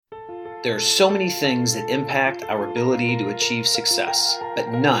There are so many things that impact our ability to achieve success, but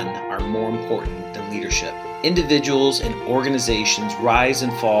none are more important than leadership. Individuals and organizations rise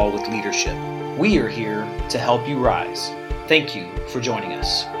and fall with leadership. We are here to help you rise. Thank you for joining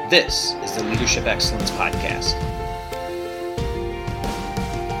us. This is the Leadership Excellence Podcast.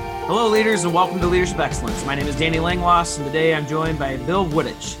 Hello, leaders, and welcome to Leadership Excellence. My name is Danny Langloss, and today I'm joined by Bill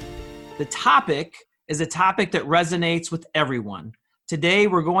Woodich. The topic is a topic that resonates with everyone. Today,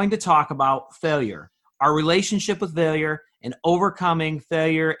 we're going to talk about failure, our relationship with failure, and overcoming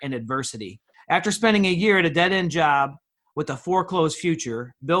failure and adversity. After spending a year at a dead-end job with a foreclosed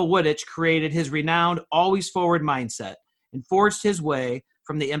future, Bill Woodich created his renowned Always Forward mindset and forged his way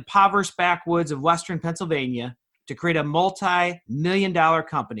from the impoverished backwoods of Western Pennsylvania to create a multi-million-dollar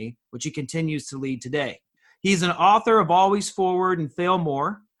company, which he continues to lead today. He's an author of Always Forward and Fail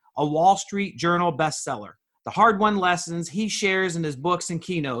More, a Wall Street Journal bestseller. The hard-won lessons he shares in his books and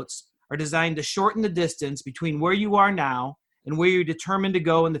keynotes are designed to shorten the distance between where you are now and where you're determined to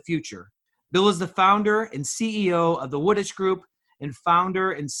go in the future. Bill is the founder and CEO of the Woodich Group and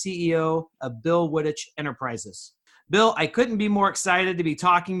founder and CEO of Bill Woodich Enterprises. Bill, I couldn't be more excited to be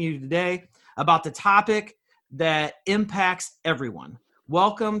talking to you today about the topic that impacts everyone.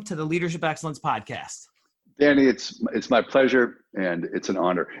 Welcome to the Leadership Excellence Podcast. Danny, it's my pleasure and it's an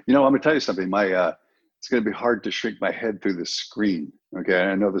honor. You know, I'm gonna tell you something. It's gonna be hard to shrink my head through the screen. Okay,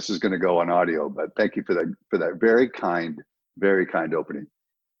 I know this is gonna go on audio, but thank you for that very kind opening.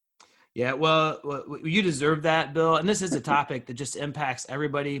 Yeah, well, you deserve that, Bill. And this is a topic that just impacts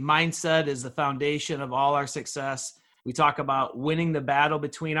everybody. Mindset is the foundation of all our success. We talk about winning the battle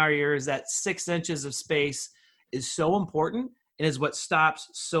between our ears. That 6 inches of space is so important and is what stops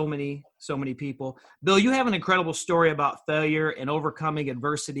so many people. Bill, you have an incredible story about failure and overcoming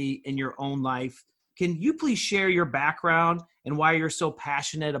adversity in your own life. Can you please share your background and why you're so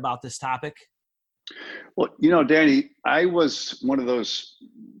passionate about this topic? Well, you know, Danny, I was one of those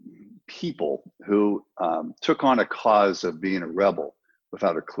people who took on a cause of being a rebel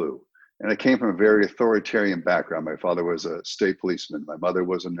without a clue. And I came from a very authoritarian background. My father was a state policeman. My mother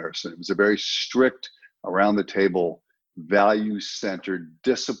was a nurse. And it was a very strict, around the table, value-centered,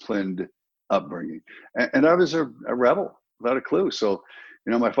 disciplined upbringing. And I was a rebel without a clue. So,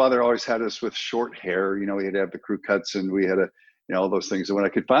 you know, my father always had us with short hair. You know, we had to have the crew cuts and we had all those things. And when I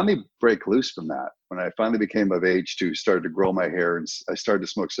could finally break loose from that, when I finally became of age to start to grow my hair and I started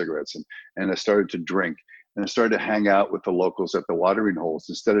to smoke cigarettes and I started to drink and I started to hang out with the locals at the watering holes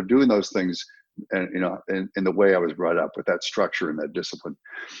instead of doing those things and, you know, in the way I was brought up with that structure and that discipline.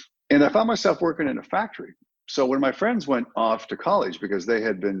 And I found myself working in a factory. So when my friends went off to college because they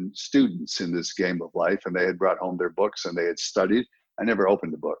had been students in this game of life and they had brought home their books and they had studied, I never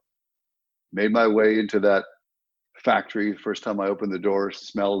opened the book. Made my way into that factory. First time I opened the door,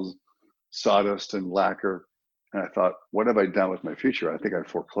 smelled sawdust and lacquer. And I thought, what have I done with my future? I think I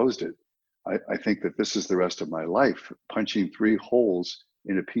foreclosed it. I think that this is the rest of my life, punching 3 holes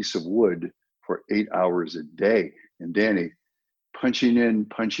in a piece of wood for 8 hours a day. And Danny, punching in,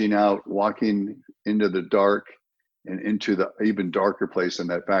 punching out, walking into the dark and into the even darker place in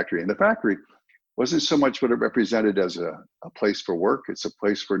that factory. And the factory wasn't so much what it represented as a place for work. It's a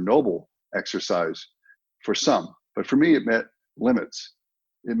place for noble exercise for some. But for me, it meant limits.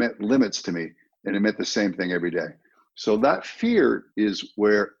 It meant limits to me. And it meant the same thing every day. So that fear is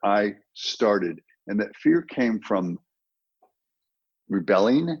where I started. And that fear came from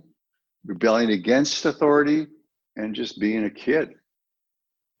rebelling against authority, and just being a kid.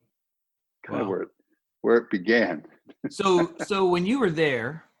 Kind Wow. of where it began. So when you were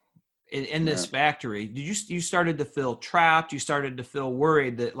there in this factory, did you started to feel trapped? You started to feel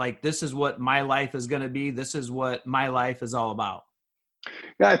worried that like, this is what my life is going to be. This is what my life is all about.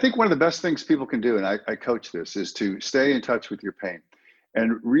 Yeah, I think one of the best things people can do, and I coach this, is to stay in touch with your pain.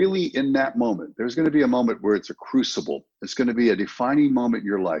 And really in that moment, there's going to be a moment where it's a crucible. It's going to be a defining moment in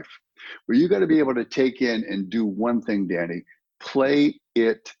your life where you got to be able to take in and do one thing, Danny, play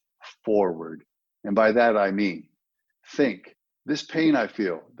it forward. And by that, I mean, think, this pain I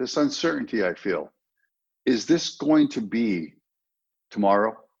feel, this uncertainty I feel, is this going to be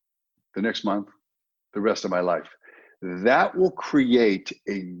tomorrow, the next month, the rest of my life? That will create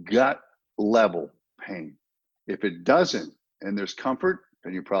a gut level pain. If it doesn't, and there's comfort,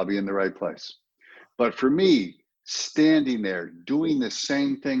 then you're probably in the right place. But for me, standing there, doing the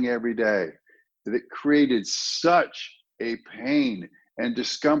same thing every day, that it created such a pain and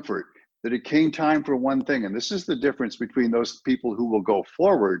discomfort that it came time for one thing. And this is the difference between those people who will go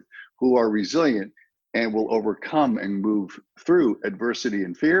forward, who are resilient and will overcome and move through adversity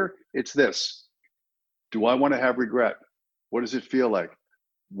and fear. It's this: do I want to have regret? What does it feel like?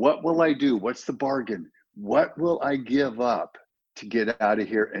 What will I do? What's the bargain? What will I give up to get out of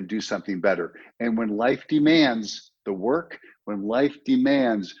here and do something better? And when life demands the work, when life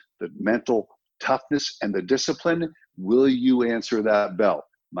demands the mental toughness and the discipline, will you answer that bell?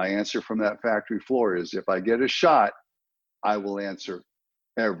 My answer from that factory floor is, if I get a shot, I will answer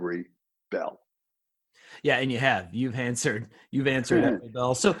every bell. Yeah, and you've answered every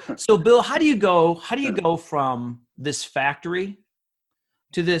bell. So Bill, how do you go from this factory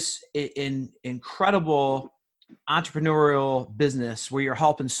to this incredible entrepreneurial business where you're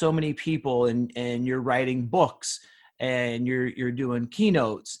helping so many people and you're writing books and you're doing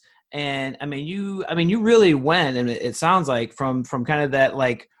keynotes? And I mean, you really went, and it sounds like from kind of that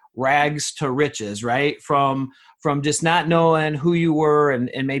like rags to riches, right? From just not knowing who you were and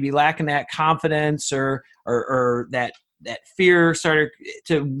maybe lacking that confidence or that fear, started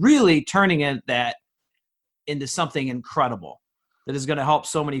to really turning that into something incredible that is going to help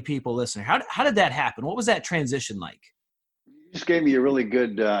so many people listening. How did that happen? What was that transition like? You just gave me a really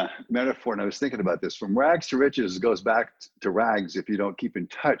good metaphor, and I was thinking about this. From rags to riches goes back to rags if you don't keep in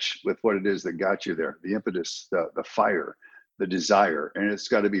touch with what it is that got you there, the impetus, the fire, the desire, and it's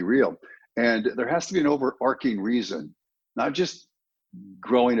got to be real. And there has to be an overarching reason, not just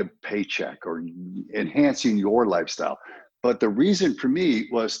growing a paycheck or enhancing your lifestyle, but the reason for me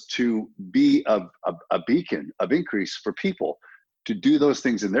was to be a beacon of increase for people, to do those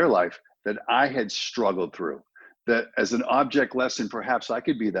things in their life that I had struggled through. That as an object lesson, perhaps I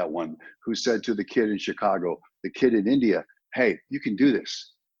could be that one who said to the kid in Chicago, the kid in India, hey, you can do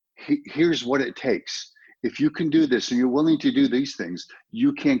this. Here's what it takes. If you can do this and you're willing to do these things,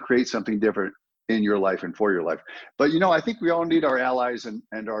 you can create something different in your life and for your life. But, I think we all need our allies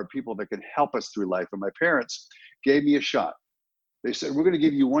and our people that can help us through life. And my parents gave me a shot. They said, we're going to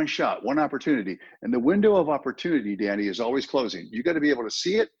give you one shot, one opportunity. And the window of opportunity, Danny, is always closing. You got to be able to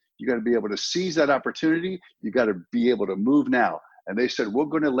see it. You got to be able to seize that opportunity. You got to be able to move now. And they said, we're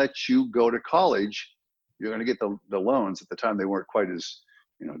going to let you go to college. You're going to get the loans. At the time, they weren't quite as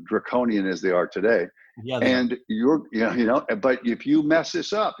draconian as they are today. Yeah, and but if you mess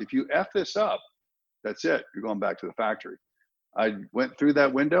this up, if you F this up, that's it. You're going back to the factory. I went through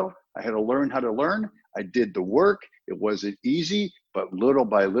that window. I had to learn how to learn. I did the work. It wasn't easy, but little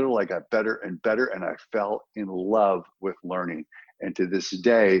by little, I got better and better, and I fell in love with learning. And to this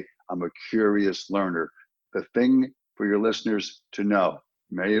day, I'm a curious learner. The thing for your listeners to know,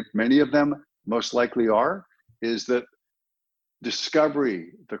 many of them most likely are, is that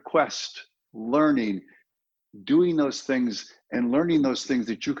discovery, the quest, learning, doing those things and learning those things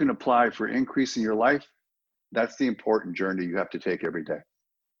that you can apply for increasing your life, that's the important journey you have to take every day.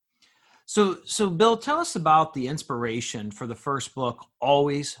 So Bill, tell us about the inspiration for the first book,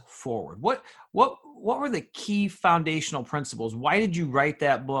 Always Forward. What were the key foundational principles? Why did you write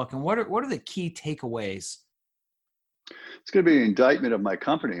that book? And what are the key takeaways? It's going to be an indictment of my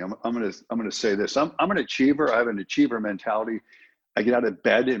company. I'm going to say this. I'm an achiever. I have an achiever mentality. I get out of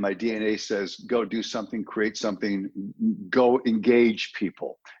bed and my DNA says, go do something, create something, go engage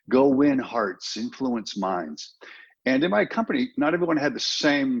people, go win hearts, influence minds. And in my company, not everyone had the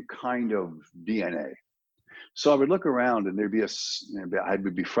same kind of DNA. So I would look around and I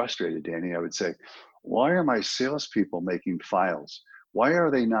would be frustrated, Danny. I would say, why are my salespeople making files? Why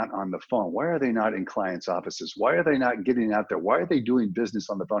are they not on the phone? Why are they not in clients' offices? Why are they not getting out there? Why are they doing business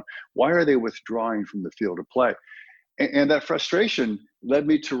on the phone? Why are they withdrawing from the field of play? And that frustration led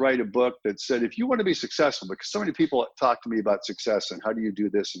me to write a book that said, if you want to be successful, because so many people talk to me about success and how do you do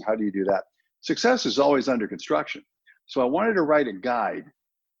this and how do you do that? Success is always under construction. So I wanted to write a guide,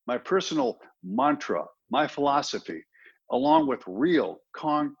 my personal mantra, my philosophy, along with real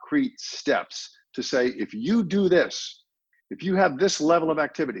concrete steps to say, if you do this, if you have this level of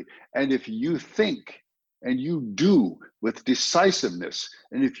activity, and if you think and you do with decisiveness,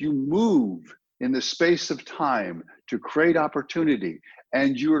 and if you move in the space of time to create opportunity,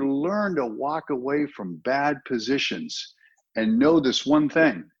 and you learn to walk away from bad positions and know this one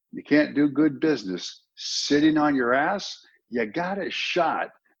thing, you can't do good business sitting on your ass. You got a shot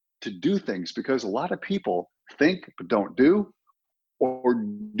to do things, because a lot of people think but don't do, or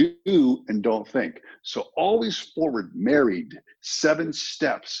do and don't think. So Always Forward married 7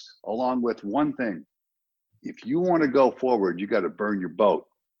 steps along with one thing. If you want to go forward, you got to burn your boat.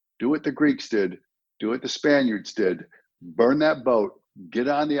 Do what the Greeks did, do what the Spaniards did, burn that boat, get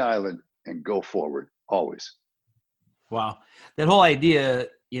on the island, and go forward, always. Wow. That whole idea,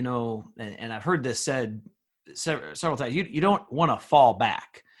 and I've heard this said several times, you don't want to fall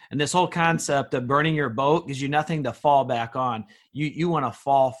back. And this whole concept of burning your boat gives you nothing to fall back on. You want to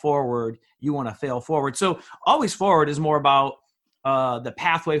fall forward. You want to fail forward. So Always Forward is more about the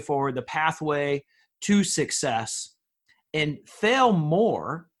pathway forward, the pathway to success. And fail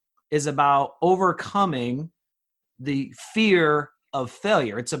more is about overcoming the fear of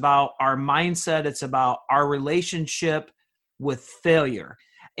failure. It's about our mindset. It's about our relationship with failure.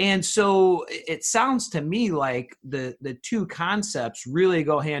 And so it sounds to me like the two concepts really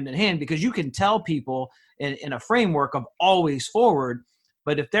go hand in hand, because you can tell people in a framework of always forward,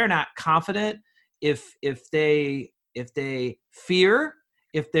 but if they're not confident, if they fear,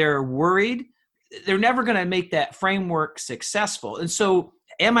 if they're worried, they're never going to make that framework successful. And so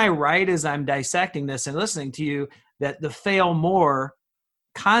am I right as I'm dissecting this and listening to you that the fail more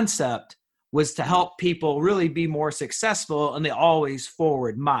concept was to help people really be more successful in the always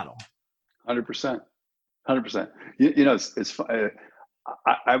forward model? 100%. 100%.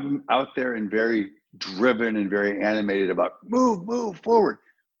 I'm out there and very driven and very animated about move forward.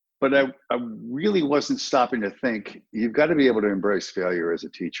 But I really wasn't stopping to think, you've got to be able to embrace failure as a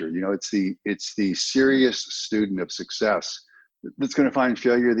teacher. It's the serious student of success that's going to find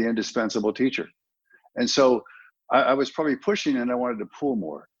failure the indispensable teacher. And so I was probably pushing, and I wanted to pull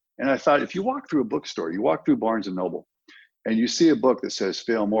more. And I thought, if you walk through a bookstore, you walk through Barnes and Noble, and you see a book that says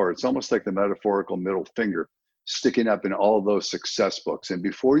fail more, it's almost like the metaphorical middle finger sticking up in all of those success books. And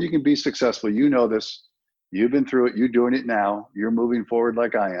before you can be successful, you know this, you've been through it, you're doing it now, you're moving forward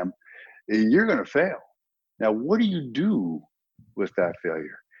like I am, you're going to fail. Now, what do you do with that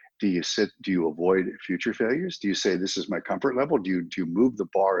failure? Do you avoid future failures? Do you say, this is my comfort level? Do you move the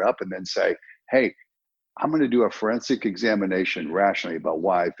bar up and then say, hey, I'm going to do a forensic examination rationally about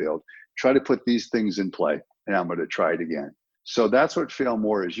why I failed, try to put these things in play, and I'm going to try it again. So that's what fail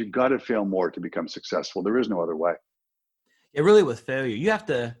more is. You got to fail more to become successful. There is no other way. Yeah, really with failure, you have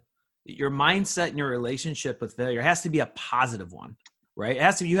to, your mindset and your relationship with failure has to be a positive one,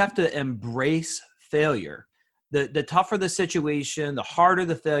 right? You have to embrace failure. The tougher the situation, the harder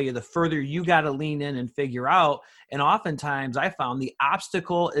the failure, the further you got to lean in and figure out. And oftentimes I found the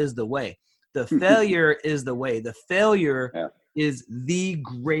obstacle is the way. The failure is the way. The failure is the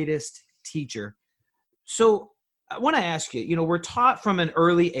greatest teacher. So I want to ask you, we're taught from an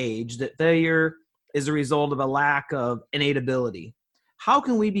early age that failure is a result of a lack of innate ability. How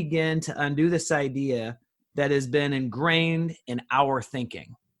can we begin to undo this idea that has been ingrained in our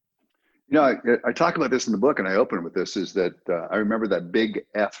thinking? I talk about this in the book, and I open with this, is that I remember that big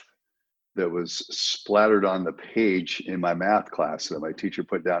F that was splattered on the page in my math class that my teacher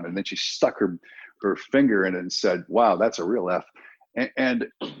put down. And then she stuck her finger in it and said, wow, that's a real F. And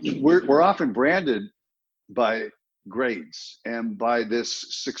we're often branded by grades and by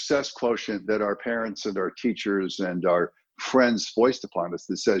this success quotient that our parents and our teachers and our friends foist upon us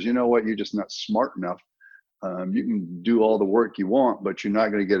that says, you know what, you're just not smart enough. You can do all the work you want, but you're not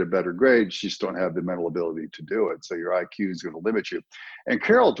going to get a better grade. You just don't have the mental ability to do it. So your IQ is going to limit you. And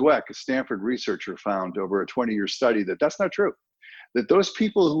Carol Dweck, a Stanford researcher, found over a 20-year study that that's not true. That those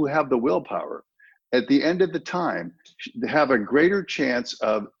people who have the willpower at the end of the time have a greater chance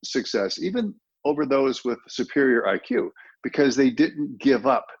of success, even over those with superior IQ, because they didn't give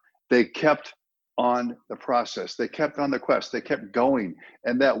up. They kept on the process. They kept on the quest. They kept going.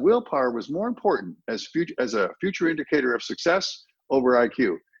 And that willpower was more important as a future indicator of success over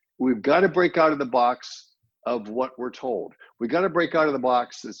IQ. We've got to break out of the box of what we're told. We got to break out of the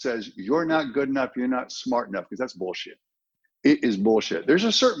box that says you're not good enough, you're not smart enough, because that's bullshit. It is bullshit. There's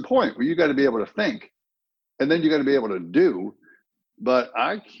a certain point where you got to be able to think, and then you got to be able to do. But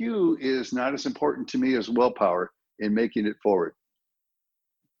IQ is not as important to me as willpower in making it forward.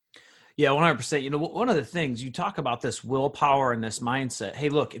 Yeah, 100%. One of the things you talk about, this willpower and this mindset. Hey,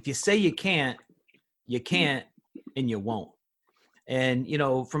 look, if you say you can't, and you won't. And,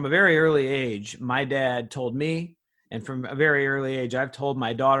 from a very early age, my dad told me, and from a very early age, I've told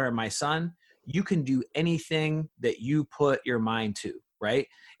my daughter and my son, you can do anything that you put your mind to, right?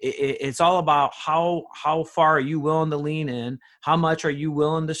 It's all about how far are you willing to lean in? How much are you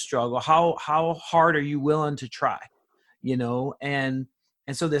willing to struggle? How hard are you willing to try?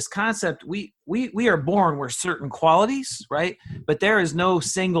 And so this concept, we are born with certain qualities, right? But there is no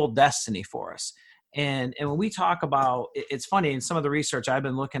single destiny for us. And when we talk about, it's funny, in some of the research I've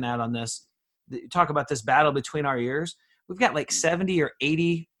been looking at on this, talk about this battle between our ears. We've got like 70 or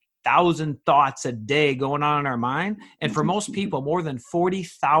 80,000 thoughts a day going on in our mind. And for most people, more than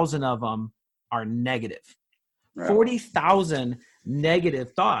 40,000 of them are negative. Right. 40,000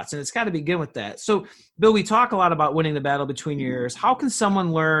 negative thoughts. And it's got to begin with that. So, Bill, we talk a lot about winning the battle between your ears. How can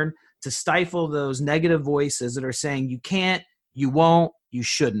someone learn to stifle those negative voices that are saying you can't, you won't, you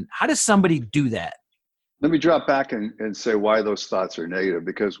shouldn't? How does somebody do that? Let me drop back and say why those thoughts are negative,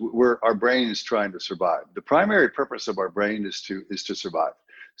 because our brain is trying to survive. The primary purpose of our brain is to survive.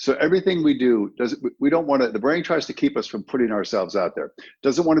 So everything we do we don't want to, the brain tries to keep us from putting ourselves out there.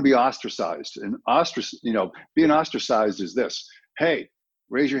 Doesn't want to be ostracized. And being ostracized is this: hey,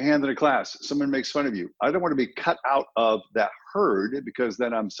 raise your hand in a class. Someone makes fun of you. I don't want to be cut out of that herd, because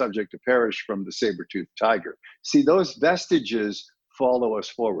then I'm subject to perish from the saber-toothed tiger. See, those vestiges follow us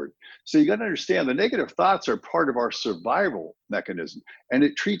forward. So you got to understand, the negative thoughts are part of our survival mechanism, and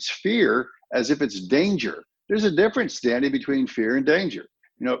it treats fear as if it's danger. There's a difference, Danny, between fear and danger.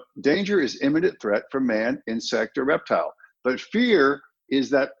 Danger is imminent threat from man, insect, or reptile. But fear is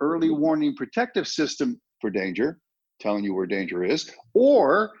that early warning protective system for danger, telling you where danger is,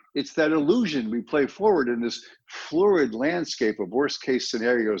 or it's that illusion we play forward in this fluid landscape of worst case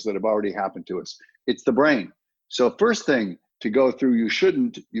scenarios that have already happened to us. It's the brain. So first thing to go through,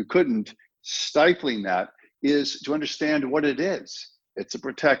 you couldn't, stifling that, is to understand what it is. It's a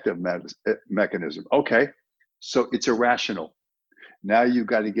protective mechanism. Okay, so it's irrational. Now you've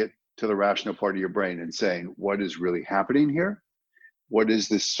got to get to the rational part of your brain and saying, what is really happening here? What is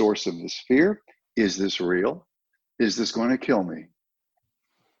this source of this fear? Is this real? Is this going to kill me?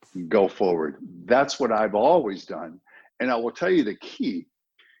 Go forward. That's what I've always done. And I will tell you the key: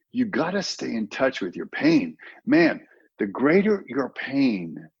 you got to stay in touch with your pain. Man, the greater your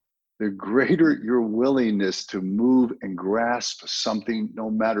pain, the greater your willingness to move and grasp something,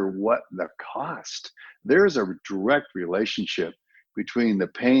 no matter what the cost. There's a direct relationship between the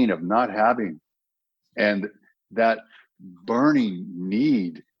pain of not having and that burning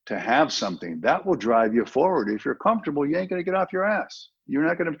need to have something. That will drive you forward. If you're comfortable, you ain't going to get off your ass. You're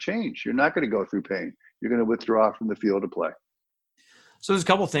not going to change. You're not going to go through pain. You're going to withdraw from the field of play. So there's a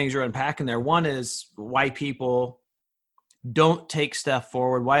couple of things you're unpacking there. One is why people don't take step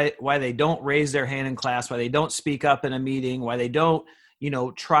forward, why they don't raise their hand in class, why they don't speak up in a meeting, why they don't,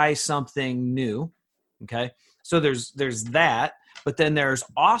 try something new. Okay. So there's that, but then there's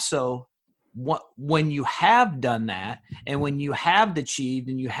also when you have done that, and when you have achieved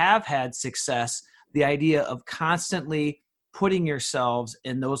and you have had success, the idea of constantly putting yourselves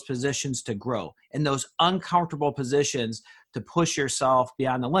in those positions to grow, in those uncomfortable positions to push yourself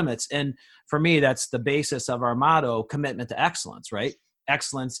beyond the limits. And for me, that's the basis of our motto, commitment to excellence, right?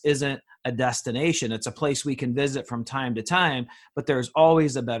 Excellence isn't a destination. It's a place we can visit from time to time, but there's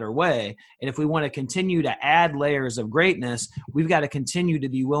always a better way. And if we want to continue to add layers of greatness, we've got to continue to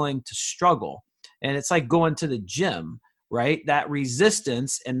be willing to struggle. And it's like going to the gym, right? That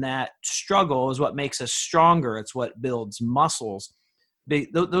resistance and that struggle is what makes us stronger. It's what builds muscles.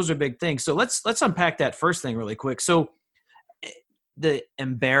 Those are big things. So let's unpack that first thing really quick. So the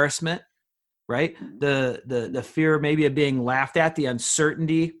embarrassment, right? The fear maybe of being laughed at, the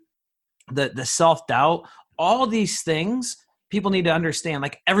uncertainty, the self-doubt, all these things people need to understand.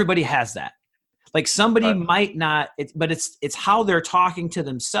 Like, everybody has that. Like, somebody might not, but it's how they're talking to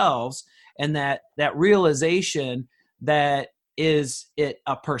themselves, and that realization that, is it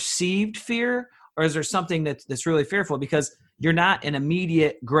a perceived fear, or is there something that's really fearful? Because you're not in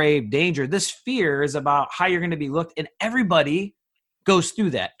immediate grave danger. This fear is about how you're going to be looked, and everybody goes through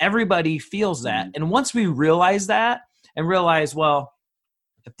that. Everybody feels that. And once we realize that and realize, well,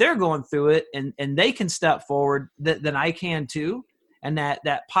 if they're going through it and they can step forward, then I can too. And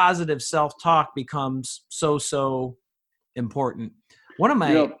that positive self-talk becomes so important. One of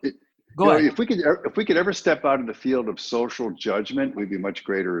my, go ahead. If we could ever step out of the field of social judgment, we'd be much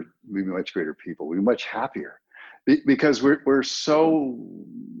greater people. We'd be much happier, because we're so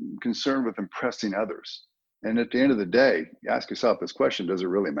concerned with impressing others. And at the end of the day, you ask yourself this question: does it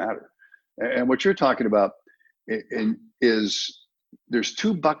really matter? And what you're talking about is there's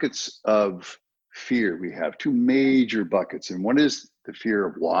two buckets of fear. We have two major buckets. And one is the fear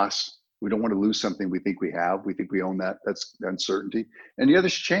of loss. We don't want to lose something we think we have. We think we own that. That's uncertainty. And the other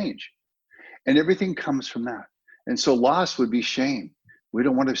is change. And everything comes from that. And so loss would be shame. We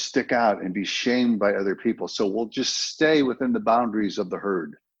don't want to stick out and be shamed by other people. So we'll just stay within the boundaries of the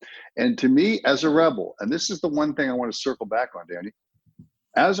herd. And to me, as a rebel, and this is the one thing I want to circle back on, Danny,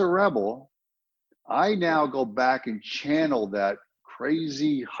 as a rebel, I now go back and channel that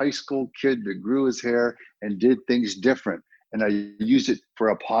crazy high school kid that grew his hair and did things different. And I use it for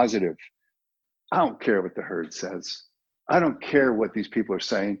a positive. I don't care what the herd says. I don't care what these people are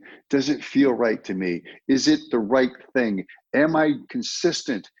saying. Does it feel right to me? Is it the right thing? Am I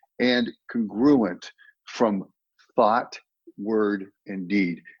consistent and congruent from thought, word, and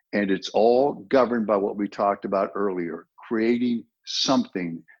deed? And it's all governed by what we talked about earlier, creating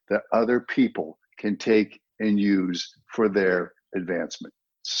something that other people can take and use for their advancement.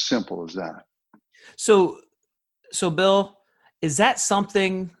 Simple as that. So, Bill, is that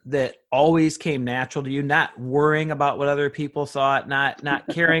something that always came natural to you, not worrying about what other people thought, not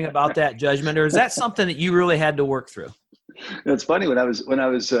caring about that judgment, or is that something that you really had to work through? It's funny, when I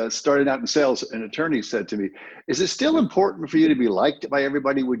was starting out in sales, an attorney said to me, "Is it still important for you to be liked by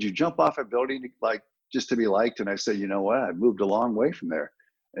everybody? Would you jump off a building like just to be liked?" And I said, "You know what? I've moved a long way from there,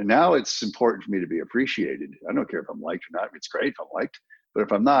 and now it's important for me to be appreciated. I don't care if I'm liked or not. It's great if I'm liked, but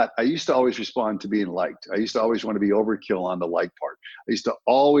if I'm not, I used to always respond to being liked. I used to always want to be overkill on the like part. I used to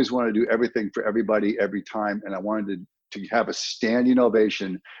always want to do everything for everybody every time, and I wanted to have a standing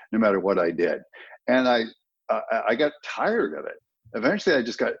ovation no matter what I did. And I got tired of it. Eventually,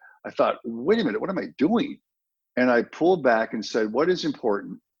 I thought, wait a minute, what am I doing? And I pulled back and said, what is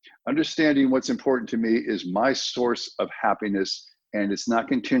important? Understanding what's important to me is my source of happiness, and it's not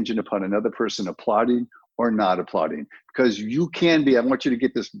contingent upon another person applauding or not applauding. Because you can be, I want you to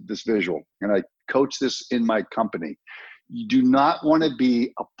get this visual, and I coach this in my company. You do not want to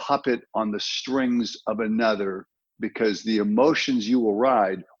be a puppet on the strings of another, because the emotions you will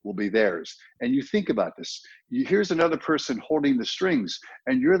ride will be theirs. And you think about this. Here's another person holding the strings,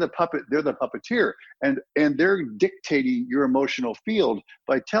 and you're the puppet, they're the puppeteer, and they're dictating your emotional field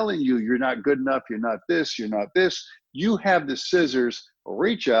by telling you you're not good enough, you're not this, you're not this. You have the scissors,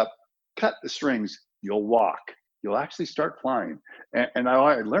 reach up, cut the strings, you'll walk. You'll actually start flying. And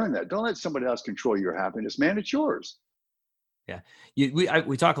I learned that. Don't let somebody else control your happiness, man. It's yours. Yeah.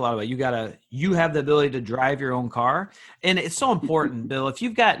 We talk a lot about you have the ability to drive your own car. And it's so important, Bill, if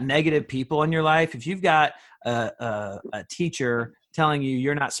you've got negative people in your life, if you've got a teacher telling you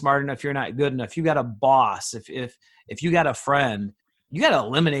you're not smart enough, you're not good enough, you got a boss, if you got a friend, you got to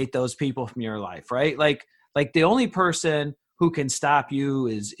eliminate those people from your life, right? Like the only person who can stop you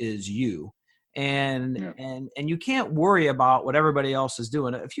is you. And, Yeah. and you can't worry about what everybody else is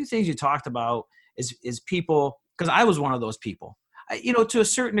doing. A few things you talked about is people, because I was one of those people. To a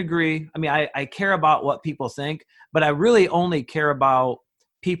certain degree, I mean, I care about what people think, but I really only care about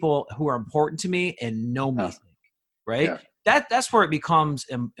people who are important to me and know me, right? Yeah. That's where it becomes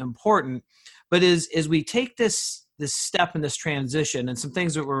important. But as we take this step in this transition, and some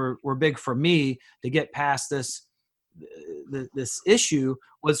things that were big for me to get past this issue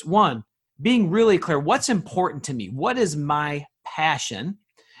was, one, being really clear, what's important to me, what is my passion.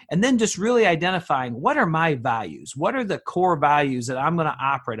 And then just really identifying, what are my values? What are the core values that I'm going to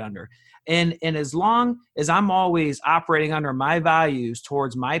operate under? And as long as I'm always operating under my values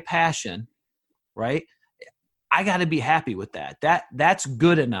towards my passion, right, I got to be happy with that. That's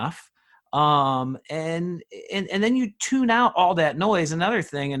good enough. And then you tune out all that noise. Another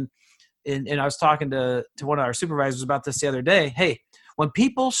thing, and I was talking to one of our supervisors about this the other day. Hey, when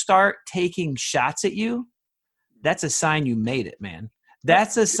people start taking shots at you, that's a sign you made it, man.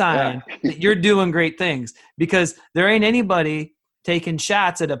 That's a sign that you're doing great things, because there ain't anybody taking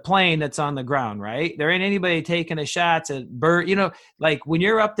shots at a plane that's on the ground, right? There ain't anybody taking a shots at bird. Like when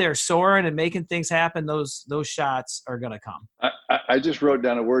you're up there soaring and making things happen, those shots are going to come. I just wrote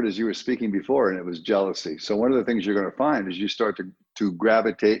down a word as you were speaking before, and it was jealousy. So one of the things you're going to find is you start to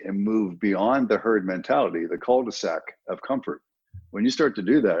gravitate and move beyond the herd mentality, the cul-de-sac of comfort. When you start to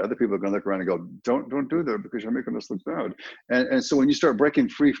do that, other people are going to look around and go, don't do that, because you're making us look bad. And so when you start breaking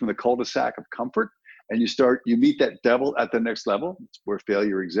free from the cul-de-sac of comfort, and you meet that devil at the next level, where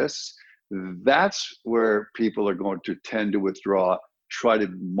failure exists, that's where people are going to tend to withdraw, try to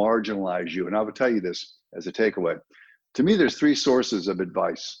marginalize you. And I will tell you this as a takeaway. To me, there's three sources of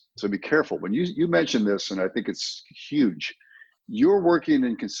advice. So be careful. When you mention this, and I think it's huge, you're working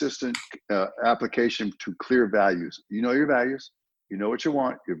in consistent application to clear values. You know your values. You know what you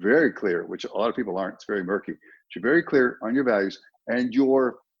want. You're very clear, which a lot of people aren't. It's very murky. But you're very clear on your values, and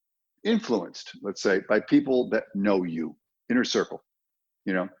you're influenced, let's say, by people that know you, inner circle.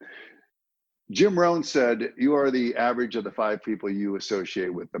 Jim Rohn said, you are the average of the 5 people you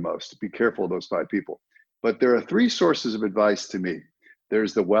associate with the most. Be careful of those 5 people. But there are 3 sources of advice to me.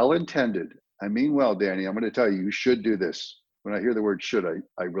 There's the well-intended. I mean well, Danny, I'm going to tell you, you should do this. When I hear the word should,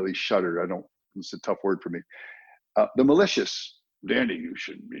 I really shudder. It's a tough word for me. The malicious. Danny, you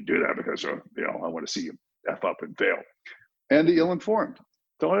shouldn't do that because I want to see you F up and fail. And the ill-informed.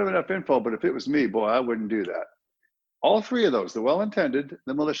 Don't have enough info, but if it was me, boy, I wouldn't do that. All 3 of those, the well-intended,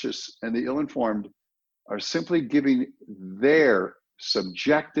 the malicious, and the ill-informed, are simply giving their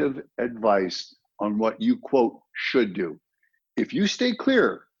subjective advice on what you, quote, should do. If you stay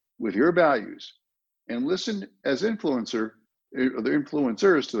clear with your values and listen as the influencers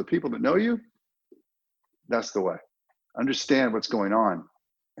to the people that know you, that's the way. Understand what's going on,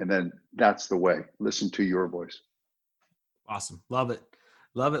 and then that's the way. Listen to your voice. Awesome. Love it.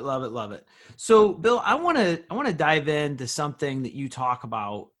 Love it, love it, love it. So, Bill, I want to dive into something that you talk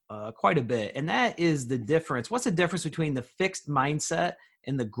about quite a bit, and that is the difference. What's the difference between the fixed mindset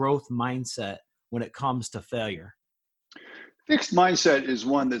and the growth mindset when it comes to failure? Fixed mindset is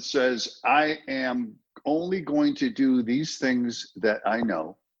one that says, I am only going to do these things that I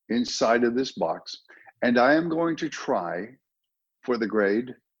know inside of this box, and I am going to try for the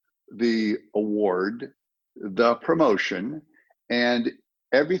grade, the award, the promotion, and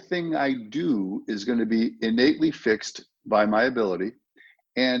everything I do is going to be innately fixed by my ability,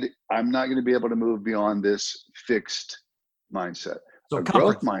 and I'm not going to be able to move beyond this fixed mindset. So A comfort.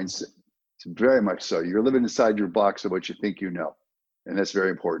 growth mindset, it's very much so. You're living inside your box of what you think you know. And that's very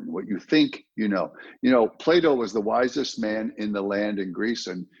important. What you think you know. You know, Plato was the wisest man in the land in Greece.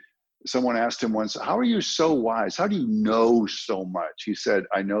 And someone asked him once, how are you so wise? How do you know so much? He said,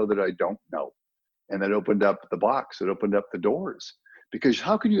 I know that I don't know. And that opened up the box. It opened up the doors. Because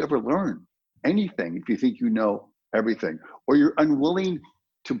how can you ever learn anything if you think you know everything? Or you're unwilling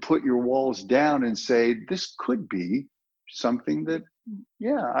to put your walls down and say, this could be something that,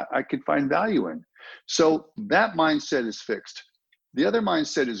 yeah, I could find value in. So that mindset is fixed. The other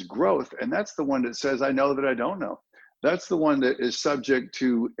mindset is growth. And that's the one that says, I know that I don't know. That's the one that is subject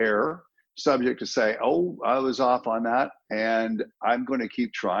to error, subject to say, oh, I was off on that, and I'm going to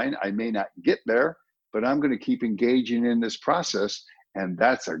keep trying. I may not get there, but I'm going to keep engaging in this process. And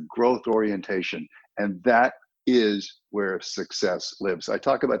that's a growth orientation. And that is where success lives. I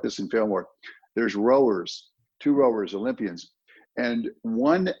talk about this in Failmore. There's rowers, 2 rowers, Olympians, and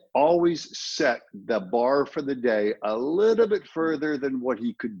one always set the bar for the day a little bit further than what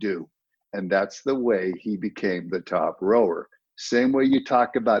he could do. And that's the way he became the top rower. Same way you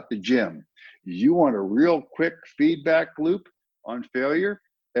talk about the gym. You want a real quick feedback loop on failure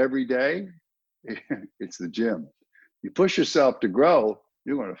every day? It's the gym. You push yourself to grow,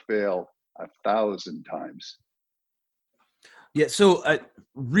 you're going to fail 1,000 times. Yeah. So a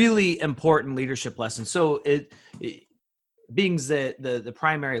really important leadership lesson. So it being that the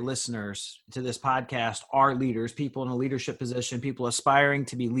primary listeners to this podcast are leaders, people in a leadership position, people aspiring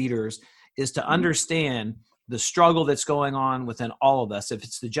to be leaders, is to understand the struggle that's going on within all of us. If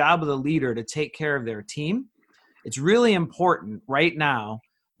it's the job of the leader to take care of their team, it's really important right now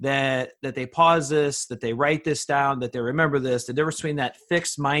that they pause this, that they write this down, that they remember this, the difference between that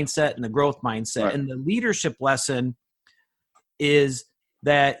fixed mindset and the growth mindset. Right. And the leadership lesson is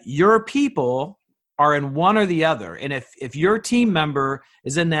that your people are in one or the other. And if your team member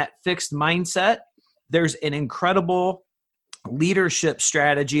is in that fixed mindset, there's an incredible leadership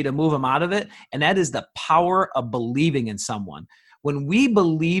strategy to move them out of it. And that is the power of believing in someone. When we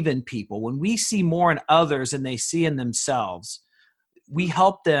believe in people, when we see more in others than they see in themselves, we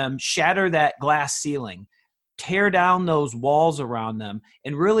help them shatter that glass ceiling, tear down those walls around them,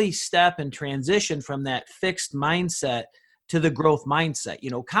 and really step and transition from that fixed mindset to the growth mindset. You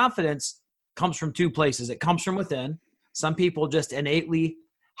know, confidence comes from 2 places. It comes from within. Some people just innately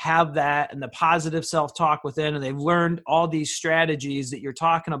have that and the positive self-talk within, and they've learned all these strategies that you're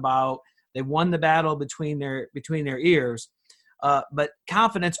talking about. They've won the battle between their ears. But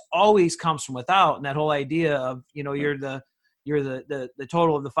confidence always comes from without. And that whole idea of, you know, you're the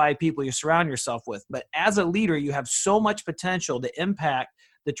total of the 5 people you surround yourself with. But as a leader, you have so much potential to impact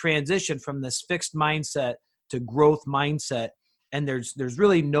the transition from this fixed mindset to growth mindset. And there's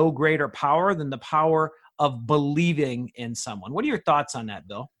really no greater power than the power of believing in someone. What are your thoughts on that,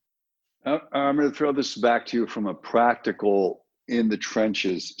 Bill? I'm going to throw this back to you from a practical, in the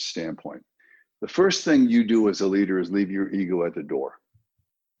trenches standpoint. The first thing you do as a leader is leave your ego at the door.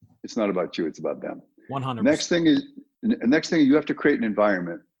 It's not about you, it's about them. 100%. Next thing is you have to create an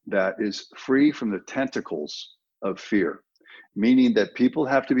environment that is free from the tentacles of fear, meaning that people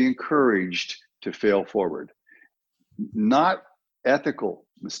have to be encouraged to fail forward. Not ethical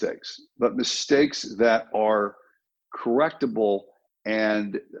mistakes, but mistakes that are correctable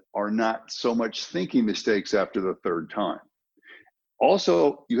and are not so much thinking mistakes after the 3rd time.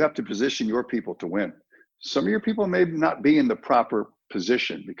 Also, you have to position your people to win. Some of your people may not be in the proper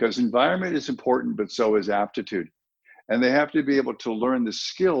position because environment is important, but so is aptitude. And they have to be able to learn the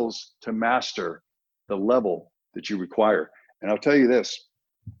skills to master the level that you require. And I'll tell you this,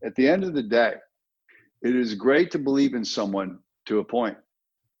 at the end of the day, it is great to believe in someone to a point,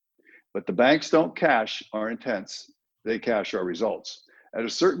 but the banks don't cash our intents, they cash our results. At a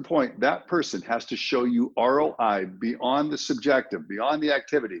certain point, that person has to show you ROI beyond the subjective, beyond the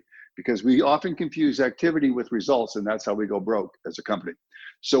activity, because we often confuse activity with results, and that's how we go broke as a company.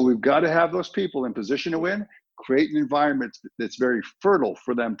 So we've got to have those people in position to win, create an environment that's very fertile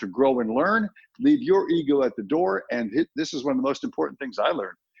for them to grow and learn, leave your ego at the door. And this is one of the most important things I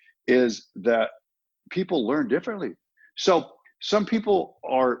learned, is that people learn differently. So some people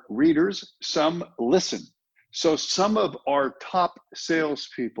are readers, some listen. So some of our top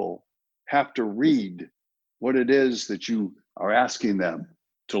salespeople have to read what it is that you are asking them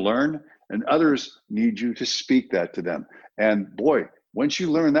to learn, and others need you to speak that to them. And boy, once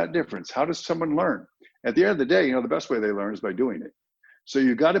you learn that difference, how does someone learn? At the end of the day, the best way they learn is by doing it. So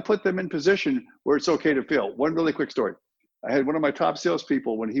you got to put them in position where it's okay to fail. One really quick story. I had one of my top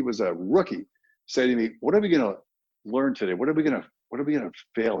salespeople, when he was a rookie, say to me, "What are we going to learn today? What are we going to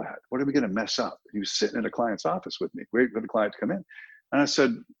fail at? What are we going to mess up?" He was sitting in a client's office with me, waiting for the client to come in. And I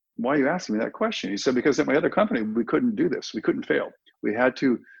said, "Why are you asking me that question?" He said, "Because at my other company, we couldn't do this. We couldn't fail. We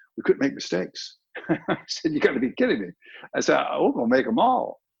couldn't make mistakes." I said, "You got to be kidding me." I said, "Oh, we'll make them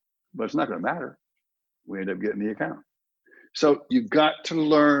all, but it's not going to matter. We end up getting the account." So you've got to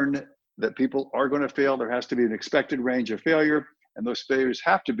learn that people are going to fail. There has to be an expected range of failure, and those failures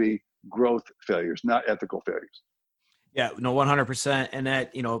have to be growth failures, not ethical failures. Yeah, no, 100%. And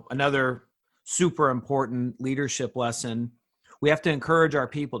that, another super important leadership lesson, we have to encourage our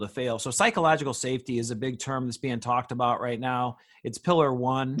people to fail. So psychological safety is a big term that's being talked about right now. It's pillar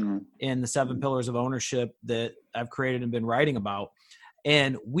one in the 7 pillars of ownership that I've created and been writing about.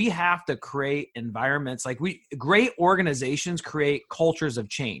 And we have to create environments great organizations create cultures of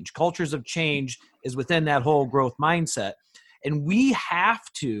change. Cultures of change is within that whole growth mindset. And we have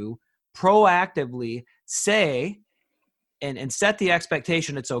to proactively say and set the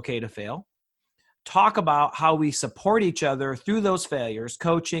expectation it's okay to fail. Talk about how we support each other through those failures,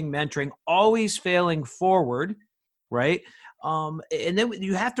 coaching, mentoring, always failing forward, right? And then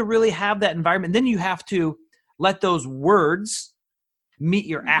you have to really have that environment. Then you have to let those words meet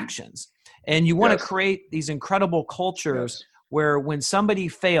your actions. And you want to create these incredible cultures where when somebody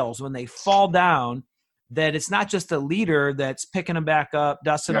fails, when they fall down, that it's not just a leader that's picking them back up,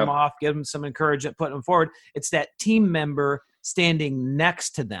 dusting them off, giving them some encouragement, putting them forward. It's that team member standing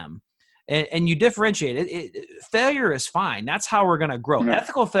next to them. And you differentiate it. Failure is fine. That's how we're going to grow. Yeah.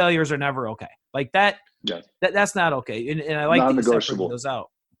 Ethical failures are never okay. Like that, that's not okay. And I like that you separate those out.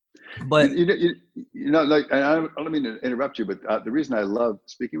 But and I don't mean to interrupt you, but the reason I love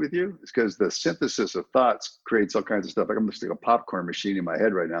speaking with you is because the synthesis of thoughts creates all kinds of stuff. Like I'm just like a popcorn machine in my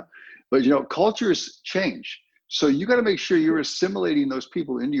head right now. But cultures change, so you got to make sure you're assimilating those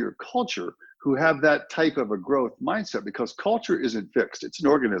people into your culture who have that type of a growth mindset, because culture isn't fixed. It's an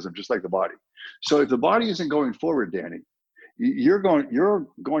organism, just like the body. So if the body isn't going forward, Danny, you're going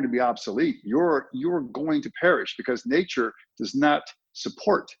to be obsolete. You're going to perish, because nature does not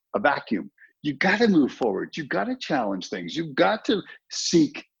support a vacuum. You got to move forward. You got to challenge things. You've got to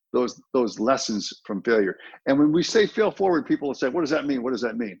seek those lessons from failure. And when we say fail forward, people will say, "What does that mean? What does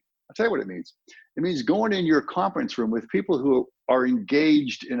that mean?" I'll tell you what it means. It means going in your conference room with people who are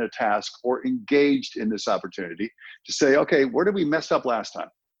engaged in a task or engaged in this opportunity to say, "Okay, where did we mess up last time?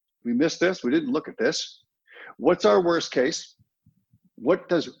 We missed this. We didn't look at this. What's our worst case? What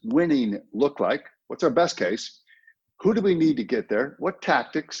does winning look like? What's our best case? Who do we need to get there? What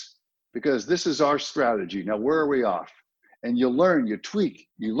tactics? Because this is our strategy. Now, where are we off?" And you learn, you tweak,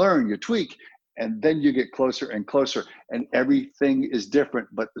 you learn, you tweak, and then you get closer and closer, and everything is different,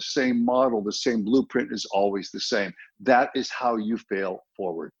 but the same model, the same blueprint is always the same. That is how you fail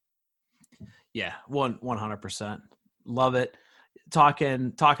forward. Yeah, 100%. Love it.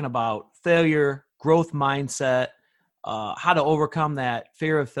 Talking about failure, growth mindset, how to overcome that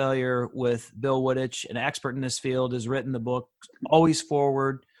fear of failure with Bill Woodich, an expert in this field, has written the book, Always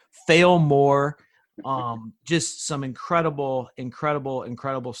Forward, Fail More. Just some incredible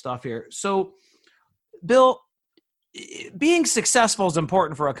stuff here. So, Bill, being successful is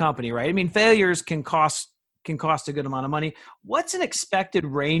important for a company, right? I mean, failures can cost a good amount of money. What's an expected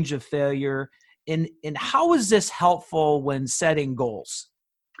range of failure, and how is this helpful when setting goals?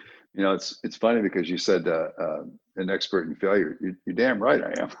 It's funny because you said an expert in failure. You're damn right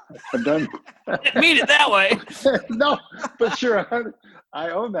I am. I've done. Didn't mean it that way. No, but sure, I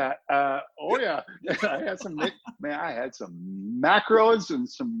own that. Oh yeah, I had some macros and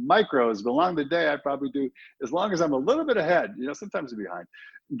some micros. But along the day, I probably do, as long as I'm a little bit ahead. Sometimes I'm behind.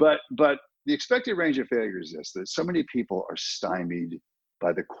 But the expected range of failure is this: that so many people are stymied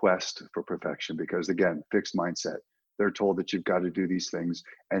by the quest for perfection because, again, fixed mindset. They're told that you've got to do these things,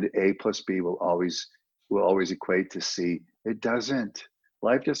 and A plus B will always equate to C. It doesn't.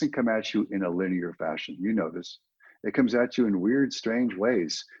 Life doesn't come at you in a linear fashion. You know this. It comes at you in weird, strange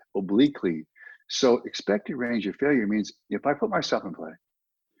ways, obliquely. So expected range of failure means if I put myself in play,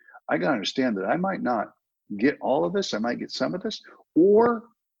 I got to understand that I might not get all of this, I might get some of this, or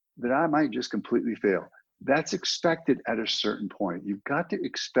that I might just completely fail. That's expected at a certain point. You've got to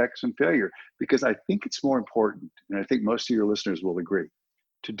expect some failure, because I think it's more important, and I think most of your listeners will agree,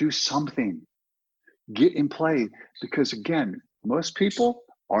 to do something. Get in play, because again, most people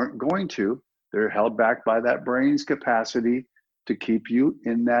aren't going to. They're held back by that brain's capacity to keep you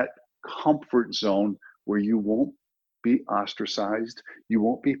in that comfort zone where you won't be ostracized, you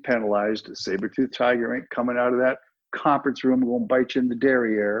won't be penalized. A saber-toothed tiger ain't coming out of that conference room and won't bite you in the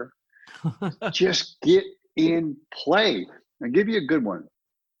derriere. Just get in play. I'll give you a good one.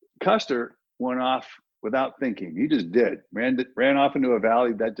 Custer went off without thinking. He just did. Ran off into a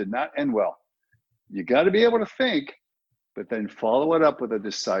valley that did not end well. You got to be able to think, but then follow it up with a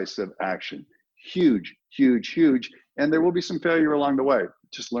decisive action. Huge, huge, huge. And there will be some failure along the way.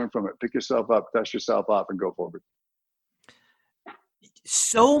 Just learn from it. Pick yourself up, dust yourself off, and go forward.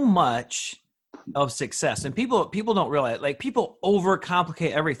 So much of success, and people don't realize, like, people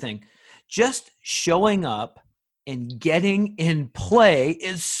overcomplicate everything. Just showing up and getting in play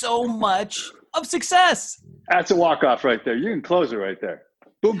is so much of success. That's a walk-off right there. You can close it right there.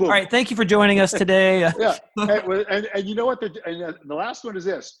 Boom, boom. All right. Thank you for joining us today. Yeah. And you know what? The last one is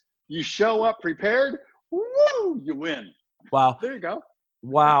this. You show up prepared, woo, you win. Wow. There you go.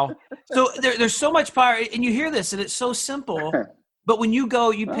 Wow. So there's so much power, and you hear this, and it's so simple. But when you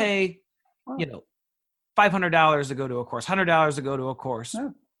go, you pay, $500 to go to a course, $100 to go to a course. Yeah.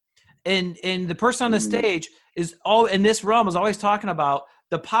 And the person on the stage is all in this realm is always talking about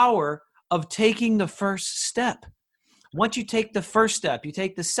the power of taking the first step. Once you take the first step, you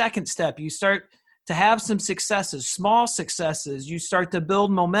take the second step, you start to have some successes, small successes, you start to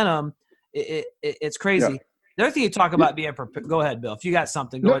build momentum. It's crazy. Yeah. The other thing you talk about being prepared. Go ahead, Bill. If you got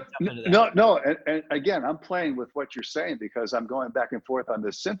something, go ahead. Jump into that. No. And again, I'm playing with what you're saying because I'm going back and forth on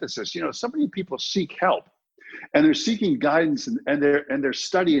this synthesis. So many people seek help, and they're seeking guidance, and they're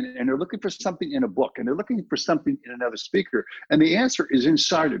studying, and they're looking for something in a book, and they're looking for something in another speaker. And the answer is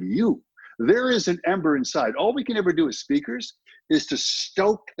inside of you. There is an ember inside. All we can ever do as speakers is to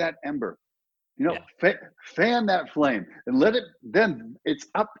stoke that ember. Fan that flame, and let it. Then it's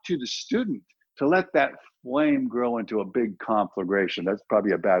up to the student to let that flame grow into a big conflagration. That's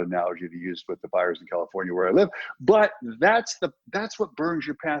probably a bad analogy to use with the fires in California where I live, but that's what burns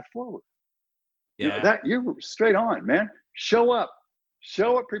your path forward. Yeah, you're straight on, man. Show up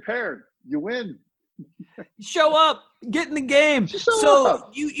prepared. You win. Show up, get in the game. So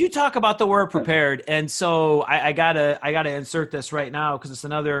you talk about the word prepared, and so I gotta insert this right now because it's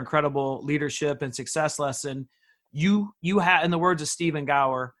another incredible leadership and success lesson. You have, in the words of Stephen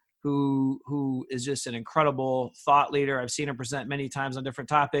Gower, who is just an incredible thought leader. I've seen him present many times on different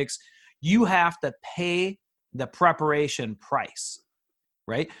topics. You have to pay the preparation price,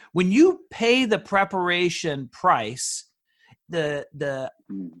 right? When you pay the preparation price, the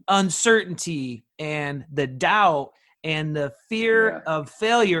uncertainty and the doubt and the fear of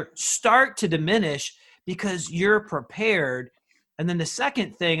failure start to diminish because you're prepared. And then the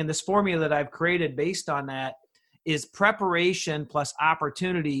second thing, and this formula that I've created based on that, is preparation plus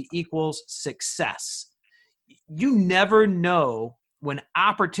opportunity equals success. You never know when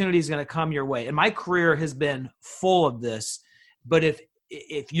opportunity is going to come your way. And my career has been full of this. But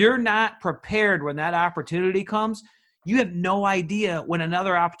if you're not prepared when that opportunity comes, you have no idea when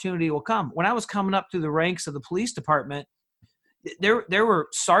another opportunity will come. When I was coming up through the ranks of the police department, there were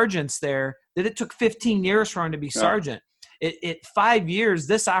sergeants there that it took 15 years for them to be sergeant. It 5 years,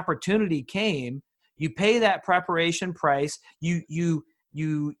 this opportunity came. You pay that preparation price. You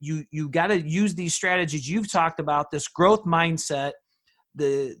got to use these strategies you've talked about, this growth mindset.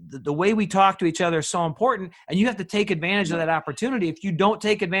 The way we talk to each other is so important, and you have to take advantage of that opportunity. If you don't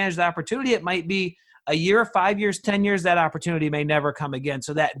take advantage of the opportunity, it might be a year, 5 years, 10 years, that opportunity may never come again.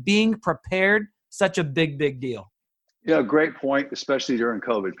 So that being prepared, such a big deal. Yeah, great point, especially during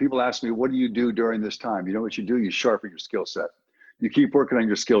COVID. People ask me, what do you do during this time? You know what you do? You sharpen your skill set. You keep working on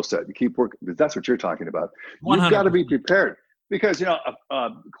your skill set. You keep working. That's what you're talking about. 100%. You've got to be prepared because, a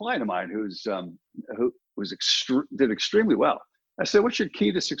client of mine who did extremely well. I said, what's your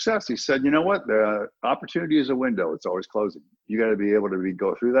key to success? He said, you know what? The opportunity is a window. It's always closing. You got to be able to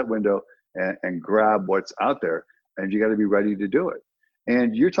go through that window and grab what's out there, and you got to be ready to do it.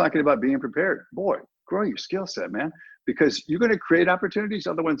 And you're talking about being prepared. Boy, grow your skill set, man, because you're going to create opportunities.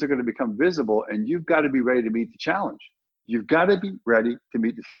 Other ones are going to become visible, and you've got to be ready to meet the challenge. You've got to be ready to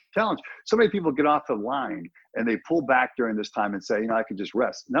meet the challenge. So many people get off the line and they pull back during this time and say, I can just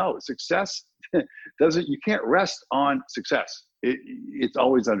rest. No, success you can't rest on success. It's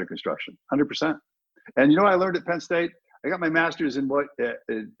always under construction, 100%. And I learned at Penn State, I got my master's in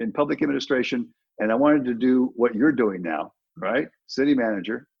public administration, and I wanted to do what you're doing now, right? City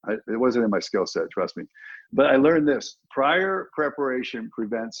manager. It wasn't in my skill set, trust me. But I learned this: prior preparation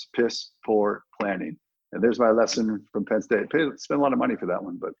prevents piss poor planning. And there's my lesson from Penn State. Spent a lot of money for that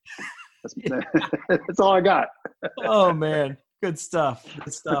one, but that's all I got. Oh man, good stuff.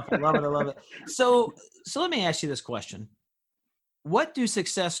 Good stuff. I love it. I love it. So let me ask you this question: what do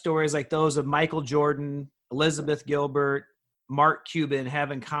success stories like those of Michael Jordan, Elizabeth Gilbert, Mark Cuban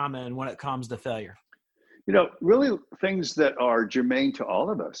have in common when it comes to failure? Really things that are germane to all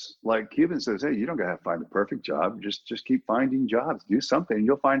of us. Like Cuban says, hey, you don't gotta find the perfect job. Just keep finding jobs. Do something, and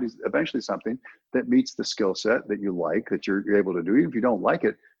you'll find eventually something that meets the skill set that you like, that you're able to do. Even if you don't like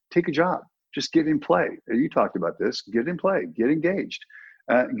it, take a job. Just get in play. You talked about this. Get in play. Get engaged.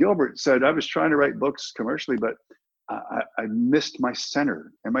 Gilbert said, I was trying to write books commercially, but I missed my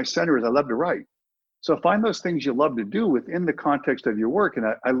center. And my center is I love to write. So find those things you love to do within the context of your work. And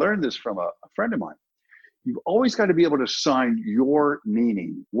I learned this from a friend of mine. You've always got to be able to assign your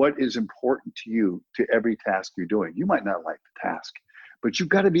meaning, what is important to you, to every task you're doing. You might not like the task, but you've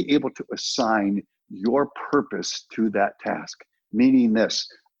got to be able to assign your purpose to that task. Meaning this: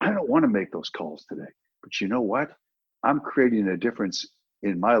 I don't want to make those calls today, but you know what? I'm creating a difference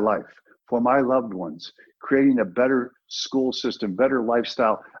in my life for my loved ones, creating a better school system, better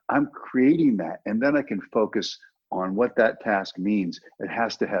lifestyle. I'm creating that, and then I can focus on what that task means. It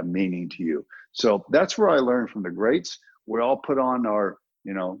has to have meaning to you. So that's where I learned from the greats. We all put on our,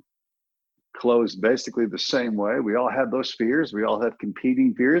 clothes basically the same way. We all have those fears. We all have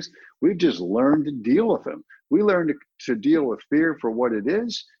competing fears. We've just learned to deal with them. We learned to deal with fear for what it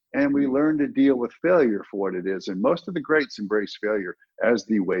is, and we learned to deal with failure for what it is. And most of the greats embrace failure as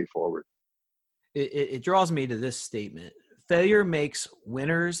the way forward. It draws me to this statement: failure makes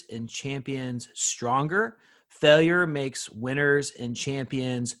winners and champions stronger. Failure makes winners and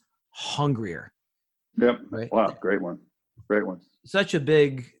champions hungrier. Yep. Right? Wow. Great one. Great one. Such a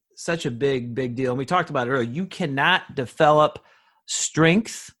big deal. And we talked about it earlier. You cannot develop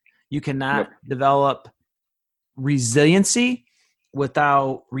strength. You cannot develop resiliency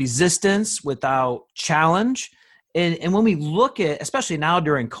without resistance, without challenge. And when we look at, especially now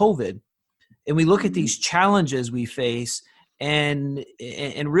during COVID, and we look at these challenges we face and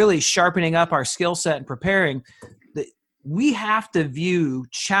really sharpening up our skill set and preparing, we have to view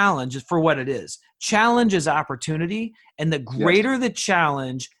challenge for what it is. Challenge is opportunity, and the greater the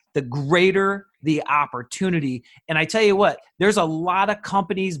challenge, the greater the opportunity. And I tell you what, there's a lot of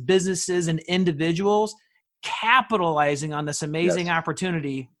companies, businesses, and individuals capitalizing on this amazing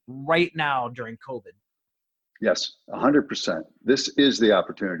opportunity right now during COVID. Yes, 100%. This is the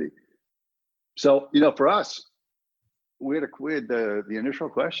opportunity. So, for us, we had the initial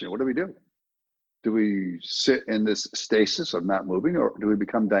question: what do we do? Do we sit in this stasis of not moving, or do we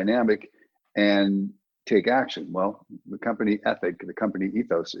become dynamic and take action? Well, the company ethic, the company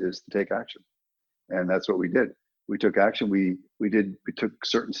ethos is to take action. And that's what we did. We took action. We took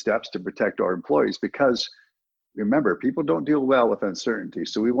certain steps to protect our employees, because remember, people don't deal well with uncertainty.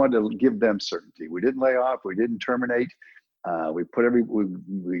 So we wanted to give them certainty. We didn't lay off. We didn't terminate.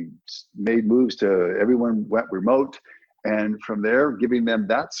 We made moves to everyone went remote. And from there, giving them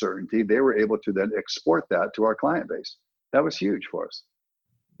that certainty, they were able to then export that to our client base. That was huge for us.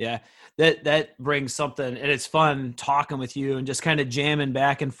 Yeah, that brings something, and it's fun talking with you and just kind of jamming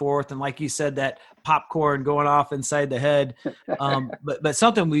back and forth. And like you said, that popcorn going off inside the head. But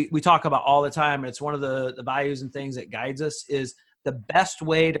something we talk about all the time, and it's one of the values and things that guides us, is the best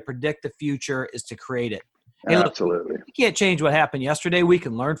way to predict the future is to create it. Hey, absolutely. Look, we can't change what happened yesterday. We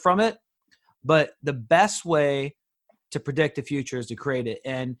can learn from it, but the best way to predict the future is to create it.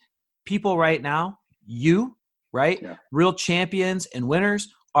 And people right now, real champions and winners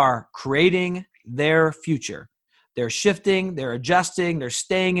are creating their future. They're shifting, they're adjusting, they're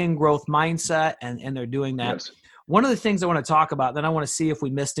staying in growth mindset, and they're doing that. Yes. One of the things I want to talk about, then I want to see if we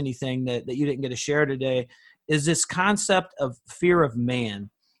missed anything that you didn't get to share today, is this concept of fear of man.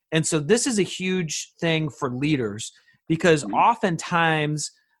 And so this is a huge thing for leaders, because oftentimes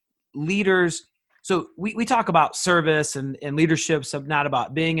leaders, so we talk about service and leadership. So not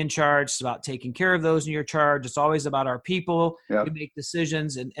about being in charge. It's about taking care of those in your charge. It's always about our people. Yep. We make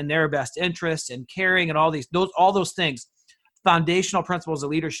decisions in their best interest, and caring, and all those things, foundational principles of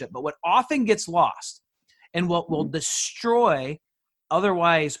leadership. But what often gets lost, and what will destroy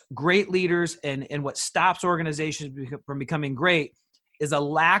otherwise great leaders, and what stops organizations from becoming great, is a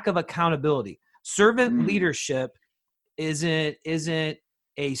lack of accountability. Servant leadership isn't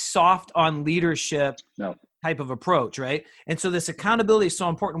a soft on leadership type of approach, right? And so this accountability is so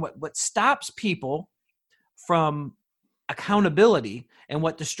important. What stops people from accountability. And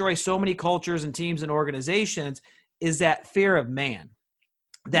what destroys so many cultures and teams and organizations is that fear of man.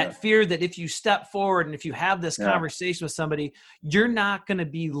 That fear that if you step forward and if you have this conversation with somebody, you're not going to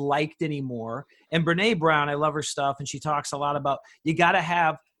be liked anymore. And Brene Brown, I love her stuff, and she talks a lot about you got to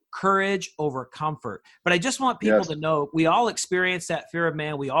have courage over comfort. But I just want people to know we all experience that fear of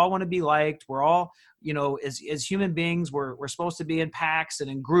man. We all want to be liked. We're all, as human beings, we're supposed to be in packs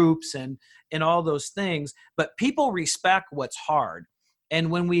and in groups and all those things. But people respect what's hard. And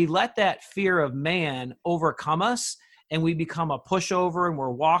when we let that fear of man overcome us, and we become a pushover and we're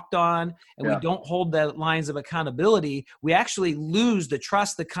walked on and we don't hold the lines of accountability, we actually lose the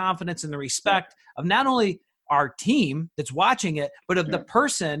trust, the confidence, and the respect of not only our team that's watching it, but of the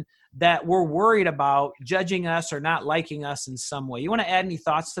person that we're worried about judging us or not liking us in some way. You want to add any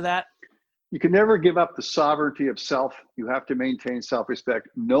thoughts to that? You can never give up the sovereignty of self. You have to maintain self-respect.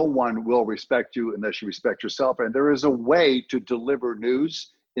 No one will respect you unless you respect yourself. And there is a way to deliver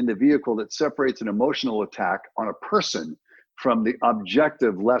news in the vehicle that separates an emotional attack on a person from the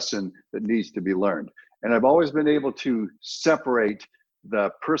objective lesson that needs to be learned. And I've always been able to separate the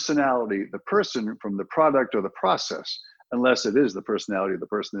personality, the person, from the product or the process, unless it is the personality of the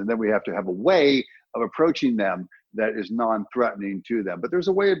person. And then we have to have a way of approaching them that is non-threatening to them. But there's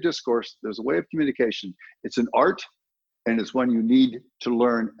a way of discourse, there's a way of communication. It's an art, and it's one you need to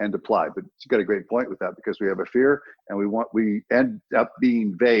learn and apply. But you got a great point with that, because we have a fear and we end up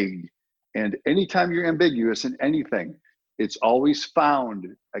being vague. And anytime you're ambiguous in anything, it's always found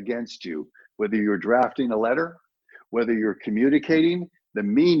against you. Whether you're drafting a letter, whether you're communicating, the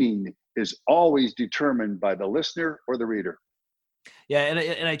meaning is always determined by the listener or the reader. Yeah,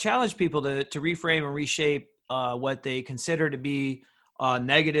 and I challenge people to reframe and reshape what they consider to be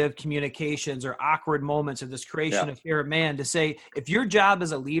negative communications or awkward moments of this creation of fear of man, to say, if your job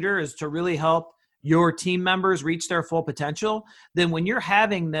as a leader is to really help your team members reach their full potential, then when you're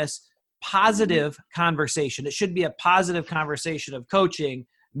having this positive conversation, it should be a positive conversation of coaching,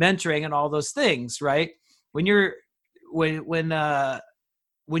 mentoring, and all those things, right? When you're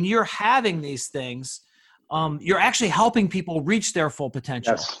having these things, you're actually helping people reach their full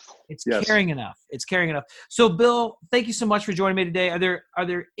potential. It's caring enough. It's caring enough. So, Bill, thank you so much for joining me today. Are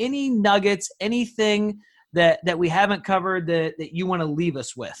there any nuggets, anything that we haven't covered that you want to leave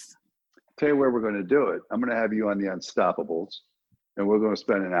us with? Tell you where we're going to do it. I'm going to have you on the Unstoppables, and we're going to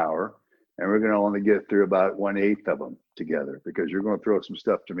spend an hour, and we're going to only get through about 1/8 of them together, because you're going to throw some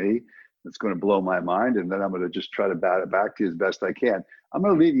stuff to me that's going to blow my mind, and then I'm going to just try to bat it back to you as best I can. I'm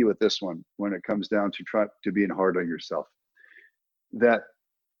going to leave you with this one when it comes down to being hard on yourself. That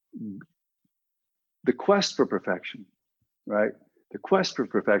the quest for perfection, right? The quest for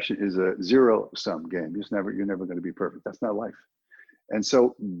perfection is a zero-sum game. You're never going to be perfect. That's not life. And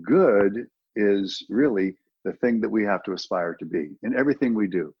so good is really the thing that we have to aspire to be in everything we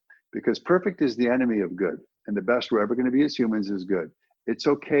do, because perfect is the enemy of good. And the best we're ever going to be as humans is good. It's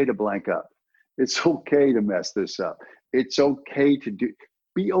okay to blank up. It's okay to mess this up. It's okay to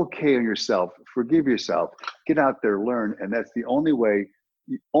be okay on yourself. Forgive yourself. Get out there, learn. And that's the only way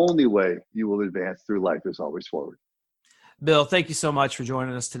you will advance through life is always forward. Bill, thank you so much for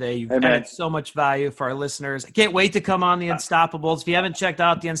joining us today. You've added so much value for our listeners. I can't wait to come on the Unstoppables. If you haven't checked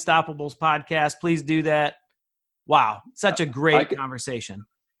out the Unstoppables podcast, please do that. Wow, such a great conversation.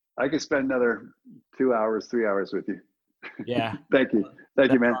 I could spend another 2 hours, 3 hours with you. Yeah. Thank you.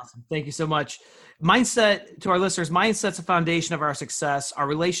 Thank you, man. Awesome. Thank you so much. Mindset, to our listeners, mindset's a foundation of our success. Our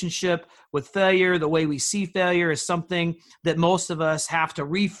relationship with failure, the way we see failure, is something that most of us have to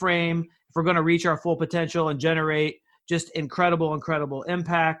reframe if we're going to reach our full potential and generate just incredible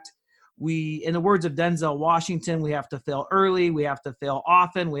impact. In the words of Denzel Washington, we have to fail early, we have to fail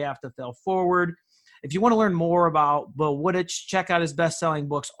often, we have to fail forward. If you want to learn more about Bill Woodich, check out his best-selling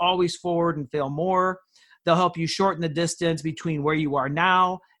books, Always Forward and Fail More. They'll help you shorten the distance between where you are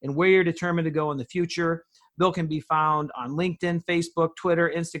now and where you're determined to go in the future. Bill can be found on LinkedIn, Facebook,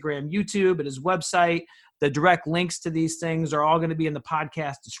 Twitter, Instagram, YouTube, at his website. The direct links to these things are all going to be in the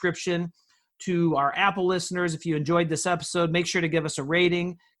podcast description. To our Apple listeners, if you enjoyed this episode, make sure to give us a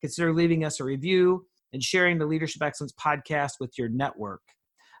rating, consider leaving us a review, and sharing the Leadership Excellence podcast with your network.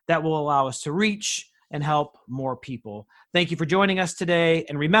 That will allow us to reach and help more people. Thank you for joining us today.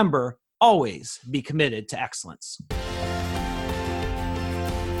 And remember, always be committed to excellence.